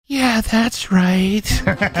Yeah, that's right.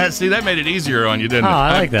 See, that made it easier on you, didn't it?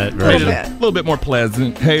 I like that. Made it a little bit more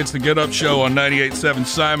pleasant. Hey, it's the Get Up Show on 98.7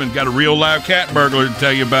 Simon. Got a real live cat burglar to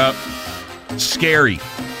tell you about. Scary.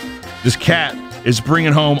 This cat is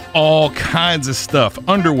bringing home all kinds of stuff.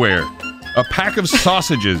 Underwear, a pack of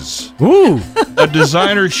sausages, a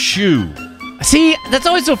designer shoe. See, that's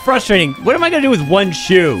always so frustrating. What am I going to do with one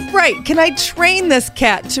shoe? Right. Can I train this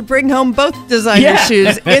cat to bring home both designer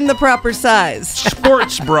shoes in the proper size?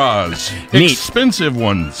 Sports bras. Neat. Expensive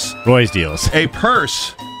ones. Roy's deals. A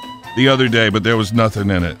purse the other day, but there was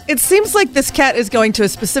nothing in it. It seems like this cat is going to a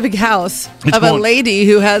specific house It's of a lady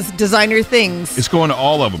who has designer things. It's going to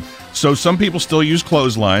all of them. So some people still use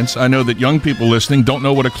clotheslines. I know that young people listening don't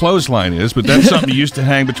know what a clothesline is, but that's something you used to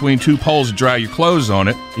hang between two poles to dry your clothes on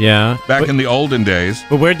it. Yeah. Back in the olden days.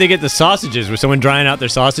 But where'd they get the sausages? Was someone drying out their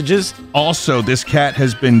sausages? Also, this cat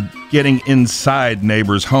has been getting inside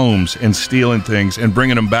neighbors' homes and stealing things and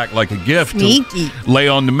bringing them back like a gift Sneaky. to lay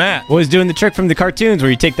on the mat. Well, he's doing the trick from the cartoons where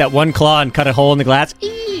you take that one claw and cut a hole in the glass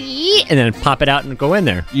and then pop it out and go in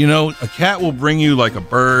there. You know, a cat will bring you like a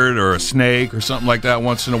bird or a snake or something like that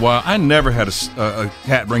once in a while. I never had a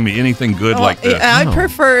cat bring me anything good like that. I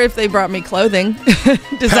prefer if they brought me clothing,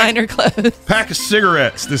 designer clothes. Pack of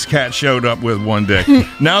cigarettes this cat showed up with one day.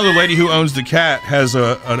 Now the lady who owns the cat has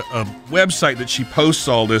a website that she posts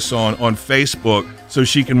all this on Facebook so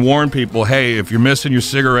she can warn people, hey, if you're missing your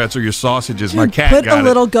cigarettes or your sausages, my cat Put got a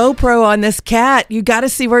little GoPro on this cat. You got to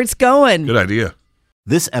see where it's going. Good idea.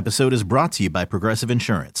 This episode is brought to you by Progressive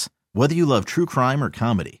Insurance. Whether you love true crime or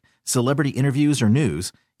comedy, celebrity interviews or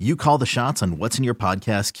news, you call the shots on what's in your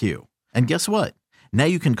podcast queue. And guess what? Now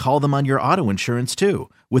you can call them on your auto insurance too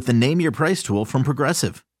with the Name Your Price tool from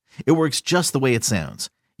Progressive. It works just the way it sounds.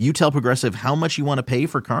 You tell Progressive how much you want to pay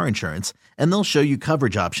for car insurance, and they'll show you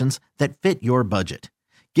coverage options that fit your budget.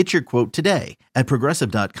 Get your quote today at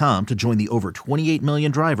Progressive.com to join the over 28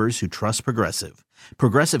 million drivers who trust Progressive.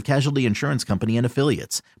 Progressive Casualty Insurance Company and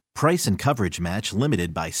Affiliates. Price and coverage match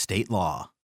limited by state law.